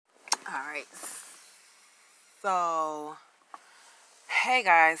Alright, so, hey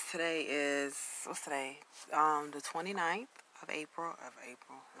guys, today is, what's today? The 29th of April, oh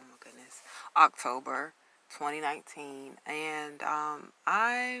my goodness, October 2019, and,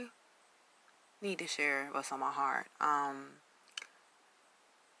 I need to share what's on my heart. I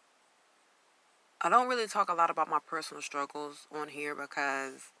don't really talk a lot about my personal struggles on here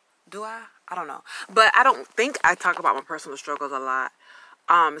because, do I? I don't know. But I don't think I talk about my personal struggles a lot,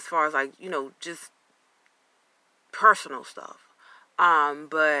 as far as like, just personal stuff.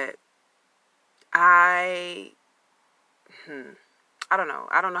 But I, I don't know.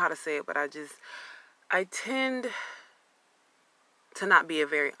 I don't know how to say it, but I tend to not be a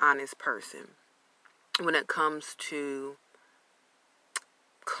very honest person when it comes to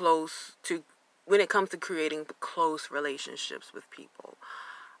creating close relationships with people.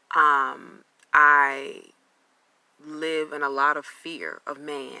 I live in a lot of fear of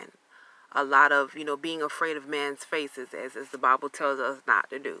man, a lot of, being afraid of man's faces, as the Bible tells us not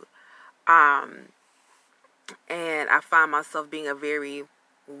to do. And I find myself being a very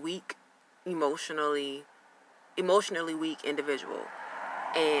weak, emotionally weak individual.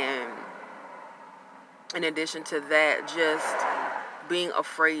 And in addition to that, just being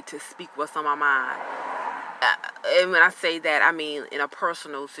afraid to speak what's on my mind. And when I say that, I mean in a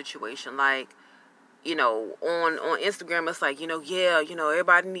personal situation, like, on Instagram, it's like,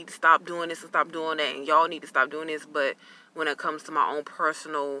 everybody need to stop doing this and stop doing that, and y'all need to stop doing this. But when it comes to my own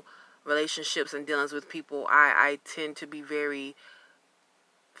personal relationships and dealings with people, I tend to be very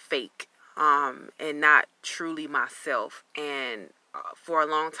fake, and not truly myself. And for a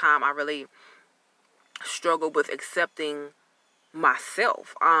long time, I really struggled with accepting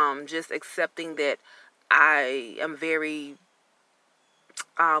myself, just accepting that I am very,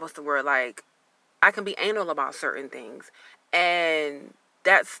 what's the word, like, I can be anal about certain things, and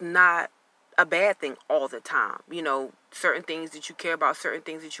that's not a bad thing all the time. Certain things that you care about, certain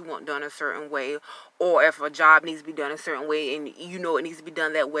things that you want done a certain way, or if a job needs to be done a certain way and it needs to be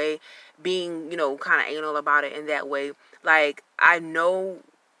done that way, being, kind of anal about it in that way. Like, I know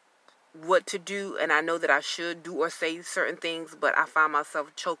what to do, and I know that I should do or say certain things, but I find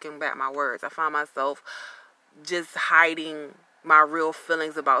myself choking back my words. I find myself just hiding my real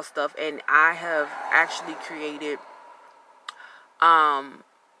feelings about stuff, and I have actually created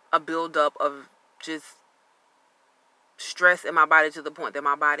a buildup of just stress in my body, to the point that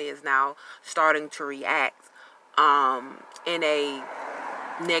my body is now starting to react in a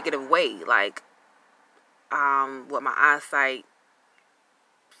negative way, like with my eyesight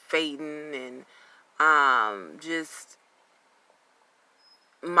fading, and just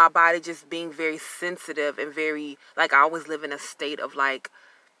my body just being very sensitive and very, like, I always live in a state of like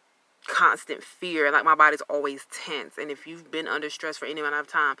constant fear, and like my body's always tense. And if you've been under stress for any amount of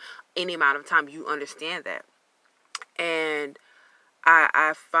time, you understand that. And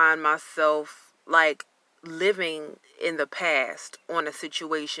I find myself like living in the past on a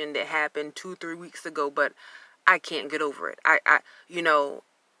situation that happened 2-3 weeks ago, but I can't get over it.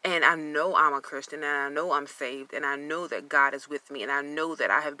 And I know I'm a Christian, and I know I'm saved, and I know that God is with me, and I know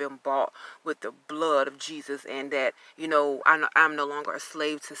that I have been bought with the blood of Jesus, and that, I'm no longer a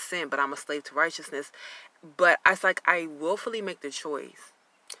slave to sin, but I'm a slave to righteousness. But it's like I willfully make the choice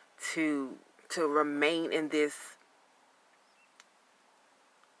to remain in this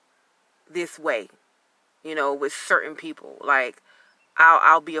way, with certain people. Like,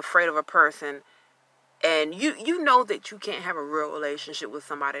 I'll be afraid of a person, and you know that you can't have a real relationship with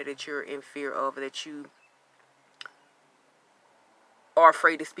somebody that you're in fear of, that you are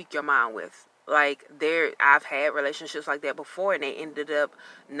afraid to speak your mind with. Like, I've had relationships like that before, and they ended up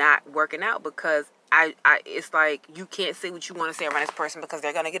not working out because it's like you can't say what you want to say around this person because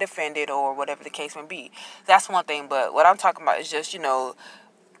they're gonna get offended or whatever the case may be. That's one thing, but what I'm talking about is just,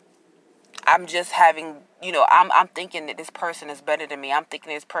 I'm just having, I'm thinking that this person is better than me. I'm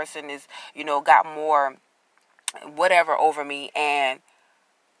thinking this person is, got more whatever over me. And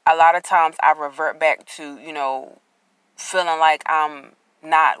a lot of times I revert back to, feeling like I'm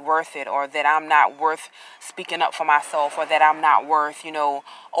not worth it, or that I'm not worth speaking up for myself, or that I'm not worth,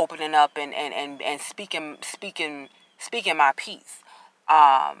 opening up and speaking my piece.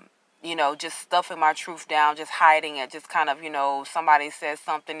 Just stuffing my truth down, just hiding it, just kind of, somebody says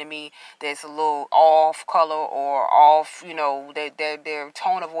something to me that's a little off color or off, their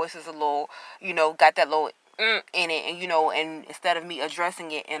tone of voice is a little, got that little in it, and instead of me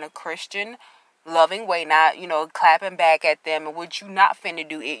addressing it in a Christian loving way, not, clapping back at them, and what you not finna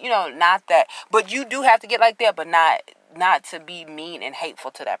do it, not that, but you do have to get like that, but not to be mean and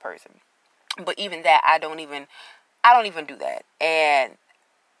hateful to that person. But even that, I don't even do that. And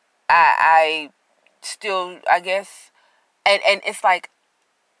I still, I guess, and it's like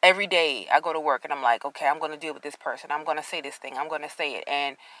every day I go to work and I'm like, okay, I'm going to deal with this person. I'm going to say this thing. I'm going to say it.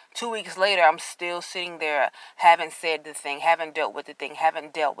 And 2 weeks later, I'm still sitting there, haven't said the thing, haven't dealt with the thing,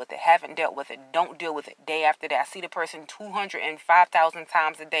 haven't dealt with it, haven't dealt with it, don't deal with it day after day. I see the person 205,000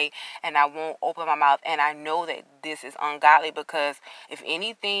 times a day and I won't open my mouth. And I know that this is ungodly, because if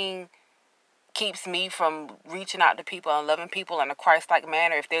anything keeps me from reaching out to people and loving people in a Christ-like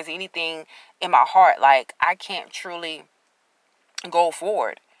manner, if there's anything in my heart, like, I can't truly go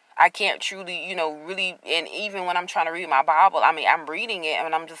forward. I can't truly, really, and even when I'm trying to read my Bible, I mean, I'm reading it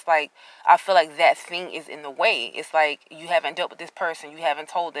and I'm just like, I feel like that thing is in the way. It's like, you haven't dealt with this person, you haven't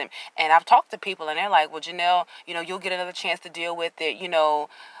told them. And I've talked to people and they're like, well, Janelle, you'll get another chance to deal with it,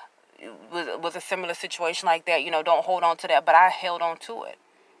 with a similar situation like that, don't hold on to that. But I held on to it.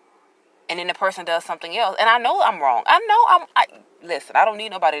 And then the person does something else. And I know I'm wrong. Listen, I don't need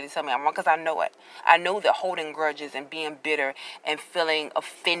nobody to tell me I'm wrong, because I know it. I know that holding grudges and being bitter and feeling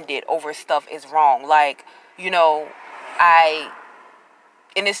offended over stuff is wrong. Like, and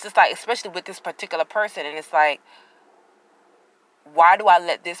it's just like, especially with this particular person, and it's like, why do I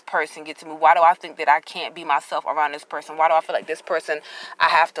let this person get to me? Why do I think that I can't be myself around this person? Why do I feel like this person I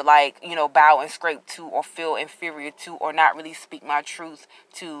have to, like, bow and scrape to, or feel inferior to, or not really speak my truth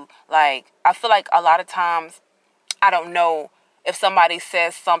to? Like, I feel like a lot of times, I don't know, if somebody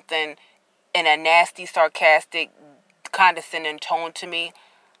says something in a nasty, sarcastic, condescending tone to me,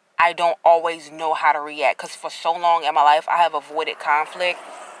 I don't always know how to react, because for so long in my life, I have avoided conflict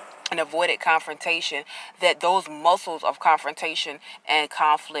and avoided confrontation, that those muscles of confrontation and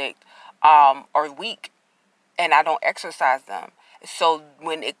conflict are weak, and I don't exercise them. So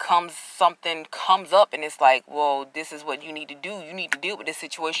when something comes up and it's like, well, this is what you need to do. You need to deal with this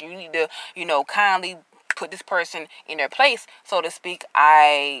situation. You need to, kindly put this person in their place, so to speak.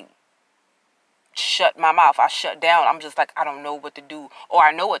 I shut my mouth. I shut down. I'm just like, I don't know what to do, or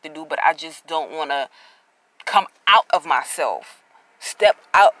I know what to do, but I just don't want to come out of myself. Step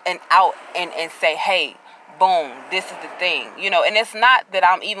out and say, hey, boom, this is the thing, and it's not that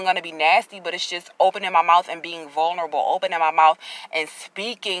I'm even going to be nasty, but it's just opening my mouth and being vulnerable, opening my mouth and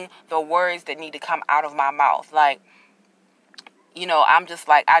speaking the words that need to come out of my mouth. Like, I'm just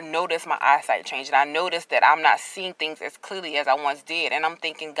like, I noticed my eyesight changing. I noticed that I'm not seeing things as clearly as I once did. And I'm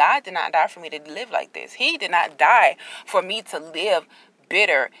thinking, God did not die for me to live like this. He did not die for me to live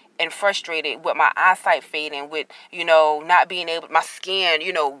bitter and frustrated, with my eyesight fading, with, not being able, my skin,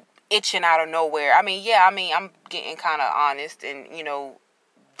 itching out of nowhere. I mean, I'm getting kind of honest and,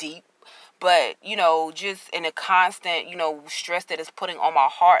 deep. But, just in a constant, stress that is putting on my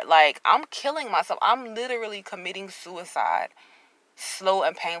heart, like, I'm killing myself. I'm literally committing suicide. Slow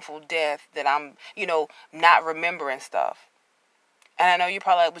and painful death that I'm, not remembering stuff. And I know you're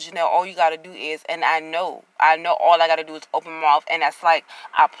probably like, but Janelle, all you got to do is, and I know all I got to do is open my mouth. And that's like,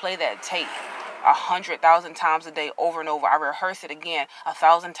 I play that tape 100,000 times a day over and over. I rehearse it again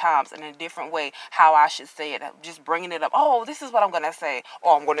 1,000 times in a different way, how I should say it. Just bringing it up. Oh, this is what I'm going to say.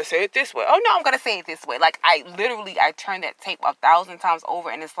 Oh, I'm going to say it this way. Oh, no, I'm going to say it this way. Like, I turn that tape 1,000 times over.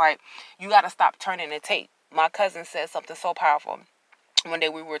 And it's like, you got to stop turning the tape. My cousin said something so powerful. One day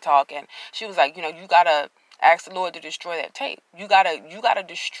we were talking. She was like, you got to ask the Lord to destroy that tape. You gotta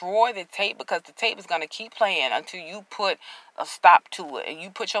destroy the tape, because the tape is gonna keep playing until you put a stop to it and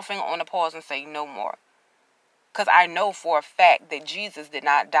you put your finger on the pause and say no more. Because I know for a fact that Jesus did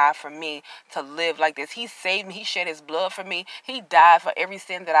not die for me to live like this. He saved me. He shed his blood for me. He died for every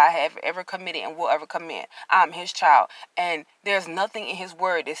sin that I have ever committed and will ever commit. I'm his child. And there's nothing in his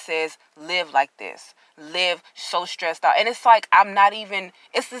word that says live like this. Live so stressed out. And it's like,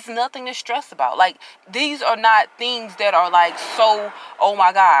 it's just nothing to stress about. Like, these are not things that are like so, oh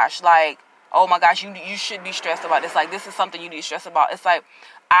my gosh, you should be stressed about this. Like, this is something you need to stress about. It's like,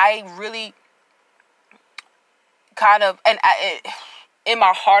 I really kind of, in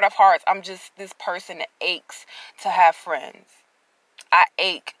my heart of hearts, I'm just this person that aches to have friends. I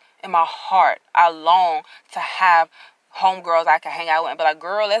ache in my heart. I long to have homegirls I can hang out with and be like,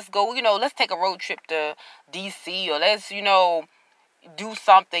 girl, let's go, let's take a road trip to DC, or let's, do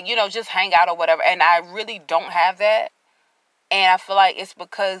something, just hang out or whatever. And I really don't have that. And I feel like it's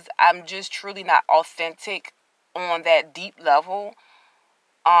because I'm just truly not authentic on that deep level.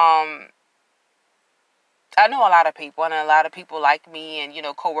 I know a lot of people, and a lot of people like me, and,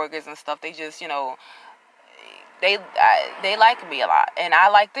 coworkers and stuff. They just, they like me a lot, and I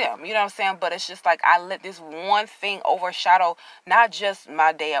like them. You know what I'm saying? But it's just like, I let this one thing overshadow not just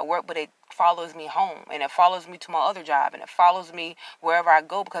my day at work, but it follows me home, and it follows me to my other job, and it follows me wherever I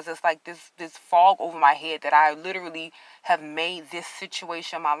go, because it's like this fog over my head that I literally have made this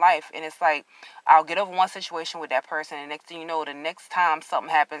situation my life. And it's like I'll get over one situation with that person, and next thing you know, the next time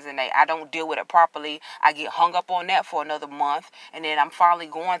something happens and I don't deal with it properly, I get hung up on that for another month, and then I'm finally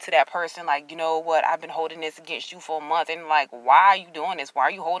going to that person like, you know what, I've been holding this against you for a month, and like, why are you doing this? Why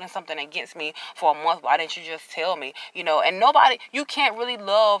are you holding something against me for a month? Why didn't you just tell me? And nobody, you can't really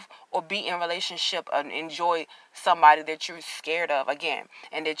love or be in relationship and enjoy somebody that you're scared of, again,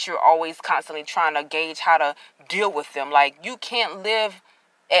 and that you're always constantly trying to gauge how to deal with them. Like, you can't live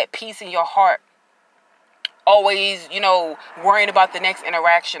at peace in your heart always, worrying about the next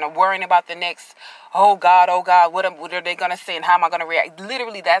interaction, or worrying about the next, oh God, what are they going to say and how am I going to react?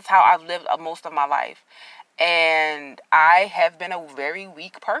 Literally, that's how I've lived most of my life. And I have been a very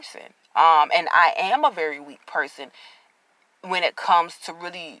weak person. And I am a very weak person when it comes to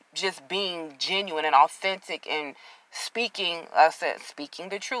really just being genuine and authentic and speaking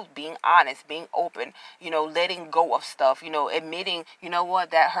the truth, being honest, being open, letting go of stuff, admitting,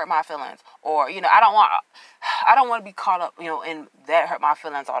 what, that hurt my feelings. Or, I don't want to be caught up, in that hurt my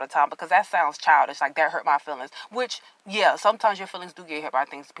feelings all the time, because that sounds childish, like that hurt my feelings, which, yeah, sometimes your feelings do get hurt by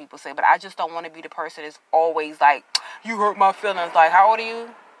things people say, but I just don't want to be the person that's always like, you hurt my feelings. Like, how old are you?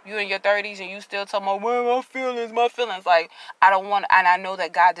 You in your 30s and you still talking about, well, my feelings. Like, I don't want, and I know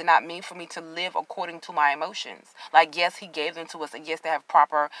that God did not mean for me to live according to my emotions. Like, yes, he gave them to us, and yes, they have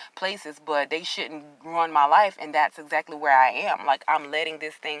proper places, but they shouldn't run my life, and that's exactly where I am. Like, I'm letting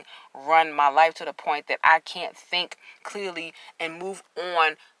this thing run my life to the point that I can't think clearly and move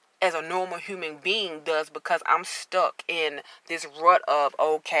on as a normal human being does, because I'm stuck in this rut of,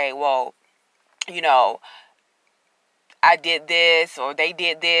 okay, well, I did this or they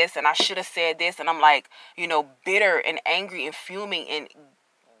did this and I should have said this, and I'm like, bitter and angry and fuming and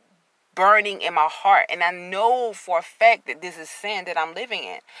burning in my heart. And I know for a fact that this is sin that I'm living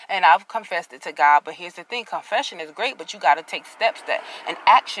in, and I've confessed it to God. But here's the thing, confession is great, but you got to take steps and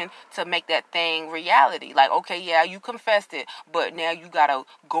action to make that thing reality. Like, okay, yeah, you confessed it, but now you got to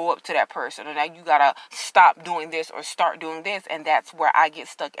go up to that person, or now you got to stop doing this or start doing this. And that's where I get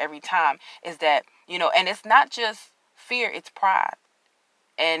stuck every time, is that, and it's not just fear, it's pride.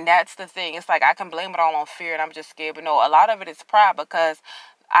 And that's the thing. It's like I can blame it all on fear and I'm just scared. But no, a lot of it is pride, because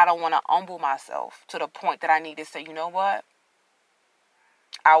I don't want to humble myself to the point that I need to say, you know what?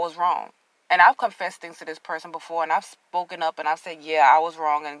 I was wrong. And I've confessed things to this person before, and I've spoken up and I've said, yeah, I was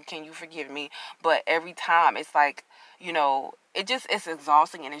wrong, and can you forgive me? But every time it's like, it's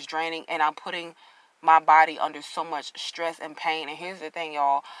exhausting and it's draining, and I'm putting my body under so much stress and pain. And here's the thing,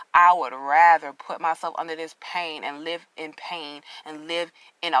 y'all, I would rather put myself under this pain and live in pain and live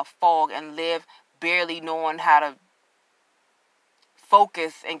in a fog and live barely knowing how to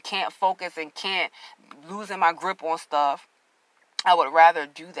focus and can't losing my grip on stuff. I would rather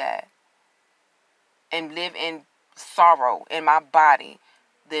do that and live in sorrow in my body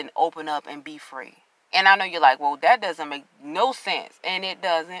than open up and be free. And I know you're like, well, that doesn't make no sense. And it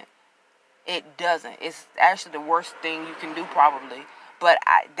doesn't. It doesn't. It's actually the worst thing you can do, probably. But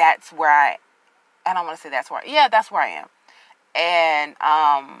that's where I don't want to say that's where, yeah, that's where I am. And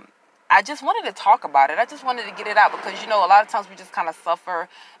I just wanted to talk about it. I just wanted to get it out, because, a lot of times we just kind of suffer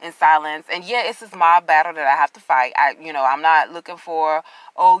in silence. And yeah, this is my battle that I have to fight. I'm not looking for,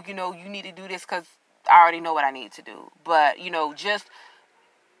 you need to do this, because I already know what I need to do. But, just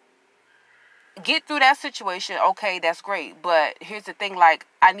get through that situation. Okay, that's great. But here's the thing, like,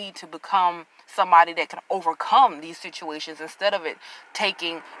 I need to become somebody that can overcome these situations, instead of it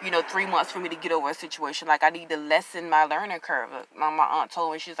taking, 3 months for me to get over a situation. Like, I need to lessen my learning curve. My aunt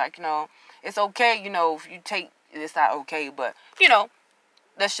told me, she's like, it's okay, if you take, it's not okay, but,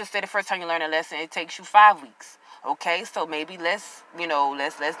 let's just say the first time you learn a lesson, it takes you 5 weeks. Okay, so maybe let's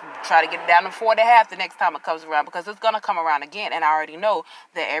try to get it down to 4.5 the next time it comes around, because it's going to come around again. And I already know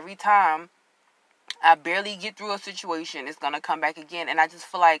that every time I barely get through a situation, it's going to come back again. And I just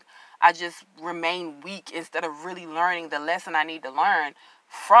feel like I just remain weak instead of really learning the lesson I need to learn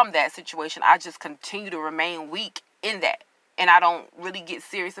from that situation. I just continue to remain weak in that. And I don't really get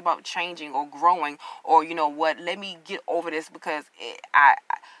serious about changing or growing or, let me get over this, because I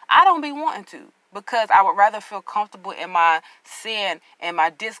don't be wanting to. Because I would rather feel comfortable in my sin and my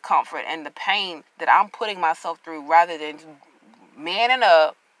discomfort and the pain that I'm putting myself through, rather than manning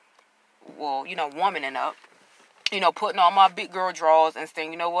up, womaning up, putting on my big girl drawers and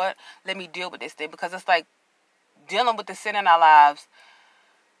saying, you know what, let me deal with this thing. Because it's like dealing with the sin in our lives,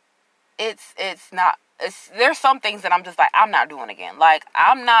 there's some things that I'm just like, I'm not doing again. Like,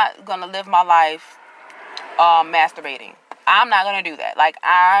 I'm not going to live my life masturbating. I'm not going to do that. Like,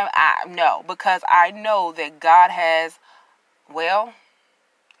 no, because I know that God has, well,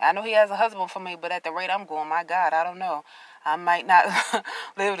 I know he has a husband for me, but at the rate I'm going, my God, I don't know. I might not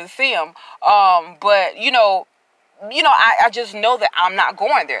be able to see him. But, I just know that I'm not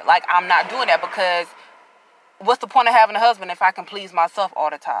going there. Like, I'm not doing that, because what's the point of having a husband if I can please myself all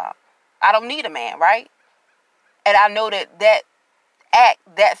the time? I don't need a man, right? And I know that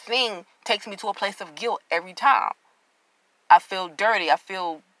thing takes me to a place of guilt every time. I feel dirty. I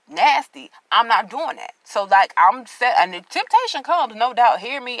feel nasty. I'm not doing that. So, like, I'm set. And the temptation comes, no doubt.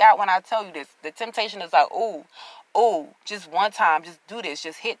 Hear me out when I tell you this. The temptation is like, just one time, just do this,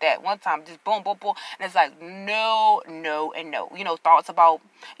 just hit that one time, just boom, boom, boom. And it's like, no, no, and no. Thoughts about,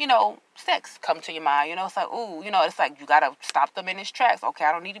 sex come to your mind. It's like, it's like, you got to stop them in its tracks. Okay,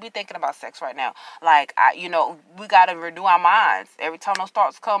 I don't need to be thinking about sex right now. Like, we got to renew our minds. Every time those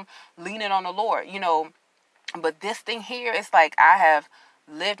thoughts come, leaning on the Lord, But this thing here, it's like, I have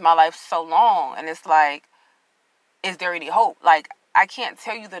lived my life so long, and it's like, is there any hope? Like, I can't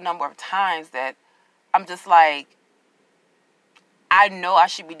tell you the number of times that I'm just like, I know I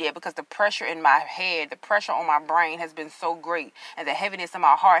should be dead, because the pressure in my head, the pressure on my brain has been so great, and the heaviness in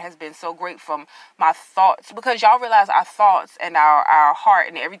my heart has been so great from my thoughts. Because y'all realize our thoughts and our heart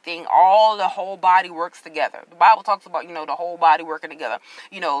and everything, all the whole body works together. The Bible talks about, the whole body working together,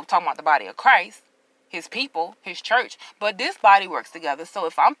 talking about the body of Christ, his people, his church, but this body works together. So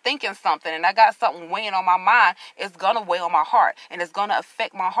if I'm thinking something and I got something weighing on my mind, it's going to weigh on my heart, and it's going to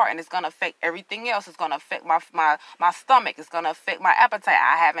affect my heart, and it's going to affect everything else. It's going to affect my stomach. It's going to affect my appetite.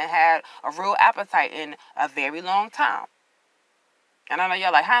 I haven't had a real appetite in a very long time. And I know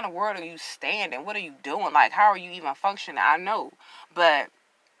y'all like, how in the world are you standing? What are you doing? Like, how are you even functioning? I know, but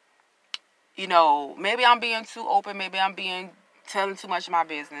maybe I'm being too open. Maybe I'm telling too much of my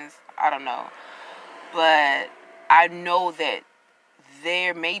business. I don't know. But I know that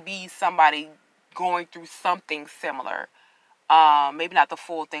there may be somebody going through something similar. Maybe not the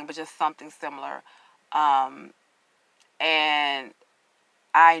full thing, but just something similar. And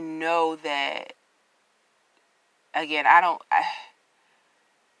I know that, again, I don't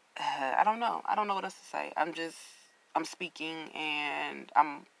know. I don't know what else to say. I'm speaking, and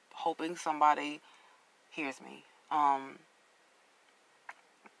I'm hoping somebody hears me.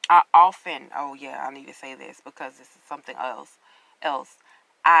 I need to say this because this is something else.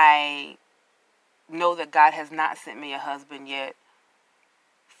 I know that God has not sent me a husband yet,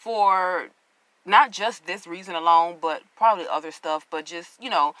 for not just this reason alone, but probably other stuff, but just,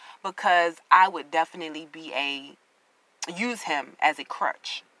 because I would definitely use him as a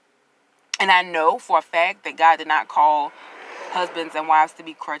crutch. And I know for a fact that God did not call husbands and wives to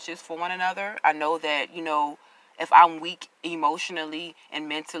be crutches for one another. I know that, if I'm weak emotionally and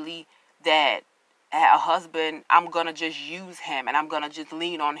mentally, that a husband, I'm going to just use him, and I'm going to just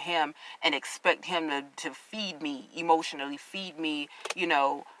lean on him and expect him to feed me emotionally, feed me,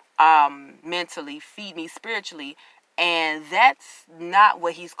 mentally, feed me spiritually. And that's not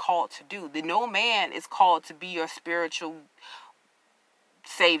what he's called to do. No man is called to be your spiritual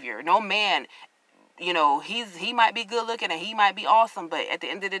savior. No man, he might be good looking and he might be awesome, but at the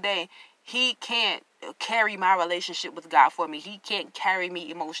end of the day, he can't carry my relationship with God for me. He can't carry me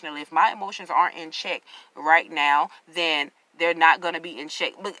emotionally. If my emotions aren't in check right now, then they're not going to be in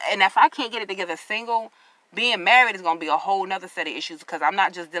check. And if I can't get it together single, being married is going to be a whole nother set of issues, because I'm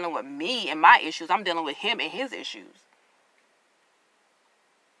not just dealing with me and my issues. I'm dealing with him and his issues.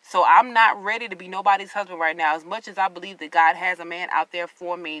 So I'm not ready to be nobody's husband right now. As much as I believe that God has a man out there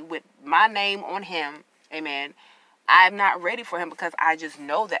for me with my name on him, amen, I'm not ready for him, because I just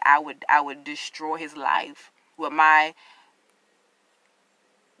know that I would destroy his life with my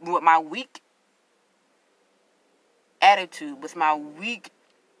weak attitude, with my weak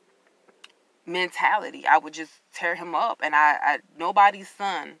mentality. I would just tear him up, and nobody's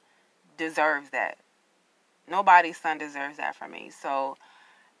son deserves that. Nobody's son deserves that for me. So,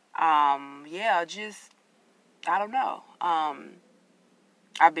 I don't know.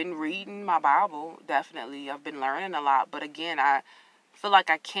 I've been reading my Bible, definitely. I've been learning a lot. But again, I feel like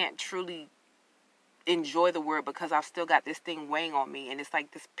I can't truly enjoy the word, because I've still got this thing weighing on me. And it's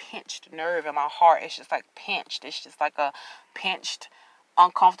like this pinched nerve in my heart. It's just like pinched. It's just like a pinched,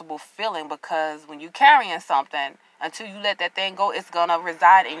 uncomfortable feeling, because when you're carrying something, until you let that thing go, it's going to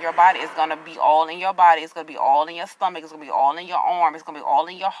reside in your body. It's going to be all in your body. It's going to be all in your stomach. It's going to be all in your arm. It's going to be all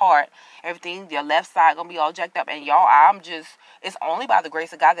in your heart. Everything, your left side going to be all jacked up. And y'all, it's only by the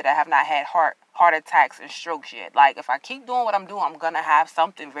grace of God that I have not had heart attacks and strokes yet. Like, if I keep doing what I'm doing, I'm going to have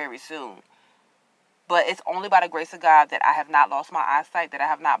something very soon. But it's only by the grace of God that I have not lost my eyesight, that I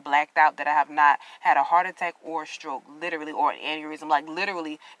have not blacked out, that I have not had a heart attack or a stroke, literally, or an aneurysm. Like,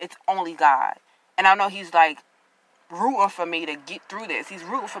 literally, it's only God. And I know he's like rooting for me to get through this. He's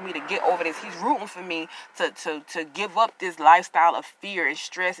rooting for me to get over this. He's rooting for me to give up this lifestyle of fear and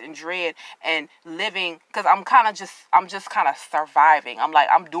stress and dread and living, because I'm just kind of surviving. I'm like,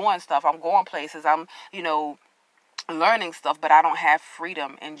 I'm doing stuff, I'm going places, I'm, learning stuff, but I don't have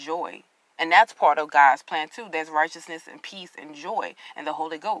freedom and joy. And that's part of God's plan too. There's righteousness and peace and joy and the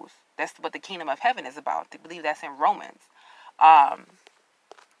Holy Ghost. That's what the kingdom of heaven is about. I believe that's in Romans.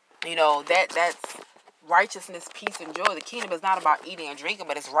 That's righteousness, peace, and joy. The kingdom is not about eating and drinking,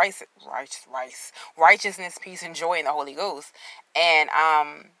 but it's righteousness, peace, and joy in the Holy Ghost. And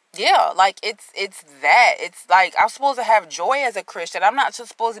like it's that. It's like I'm supposed to have joy as a Christian. I'm not just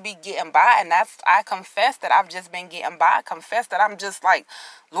supposed to be getting by, and I confess that I've just been getting by. I confess that I'm just like,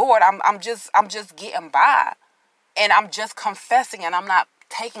 Lord, I'm just getting by, and I'm just confessing, and I'm not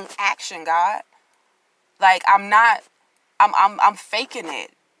taking action, God. Like I'm faking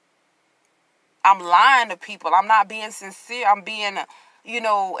it. I'm lying to people. I'm not being sincere. I'm being, and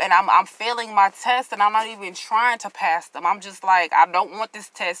I'm failing my test, and I'm not even trying to pass them. I'm just like, I don't want this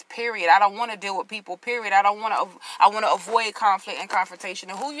test, period. I don't want to deal with people, period. I want to avoid conflict and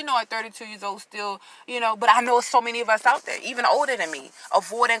confrontation. And who, at 32 years old still, but I know so many of us out there, even older than me,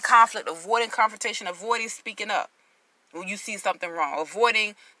 avoiding conflict, avoiding confrontation, avoiding speaking up when you see something wrong,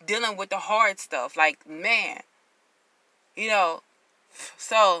 avoiding dealing with the hard stuff. Like, man,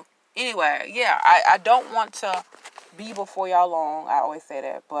 so anyway, yeah, I don't want to be before y'all long. I always say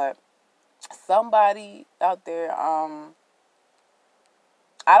that, but somebody out there, I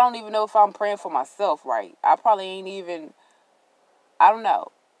don't even know if I'm praying for myself right. I probably ain't even, I don't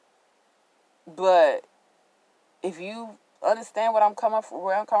know. But if you understand where I'm coming from,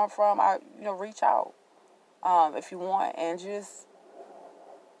 reach out, if you want, and just,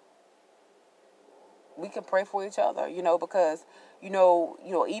 we can pray for each other, because,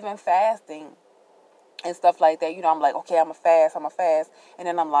 even fasting and stuff like that, I'm like, okay, I'm a fast. And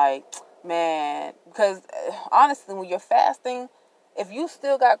then I'm like, man, because honestly, when you're fasting, if you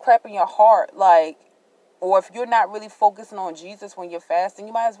still got crap in your heart, like, or if you're not really focusing on Jesus when you're fasting,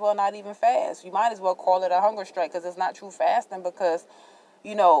 you might as well not even fast. You might as well call it a hunger strike, because it's not true fasting, because,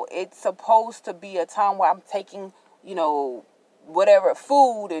 it's supposed to be a time where I'm taking, whatever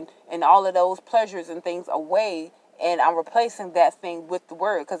food and all of those pleasures and things away, and I'm replacing that thing with the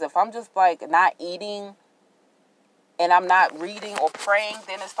word. Because if I'm just like not eating and I'm not reading or praying,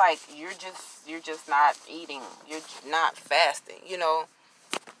 then it's like you're just not eating, you're not fasting,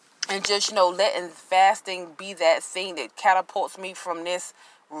 and just letting fasting be that thing that catapults me from this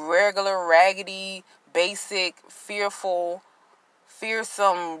regular, raggedy, basic, fearsome,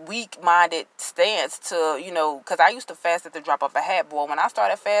 weak-minded stance to, because I used to fast at the drop of a hat, boy. When I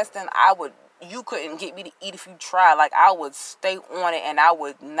started fasting, you couldn't get me to eat if you tried. Like, I would stay on it, and I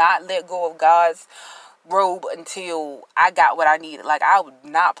would not let go of God's robe until I got what I needed. Like, I would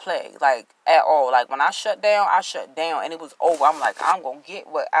not play, like, at all. Like, when I shut down, and it was over. I'm like, I'm gonna get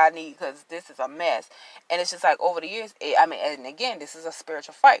what I need, because this is a mess. And it's just like, over the years, and again, this is a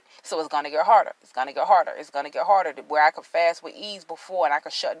spiritual fight, so it's gonna get harder. It's gonna get harder to where I could fast with ease before, and I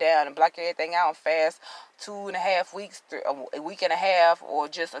could shut down and block everything out and fast 2.5 weeks, a week and a half, or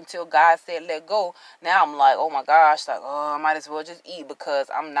just until God said let go. Now I'm like, oh my gosh, like, oh, I might as well just eat, because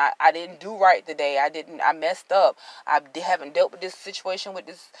I didn't do right today. I messed up. I haven't dealt with this situation with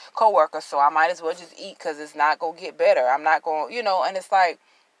this coworker, so I might as well just eat, because it's not gonna get better. I'm not gonna, and it's like,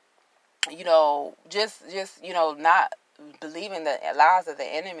 just not believing the lies of the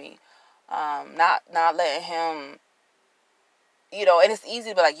enemy, not letting him, and it's easy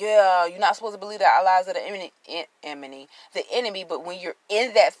to be like, yeah, you're not supposed to believe the lies of the enemy, but when you're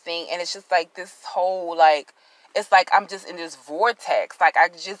in that thing, and it's just like this whole, like, it's like I'm just in this vortex. Like, I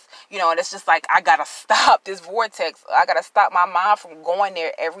just, and it's just like, I gotta stop this vortex. I gotta stop my mind from going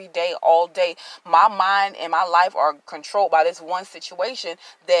there every day, all day. My mind and my life are controlled by this one situation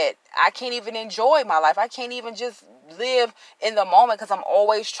that I can't even enjoy my life. I can't even just live in the moment, because I'm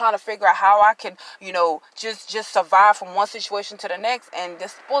always trying to figure out how I can, just survive from one situation to the next. And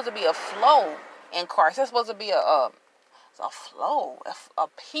there's supposed to be a flow in Christ. There's supposed to be a flow, a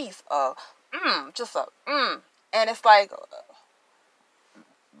peace, and it's like,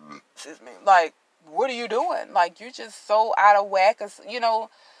 excuse me, like, what are you doing? Like, you're just so out of whack, so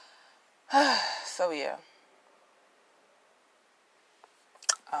yeah.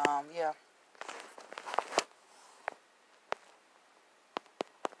 Yeah.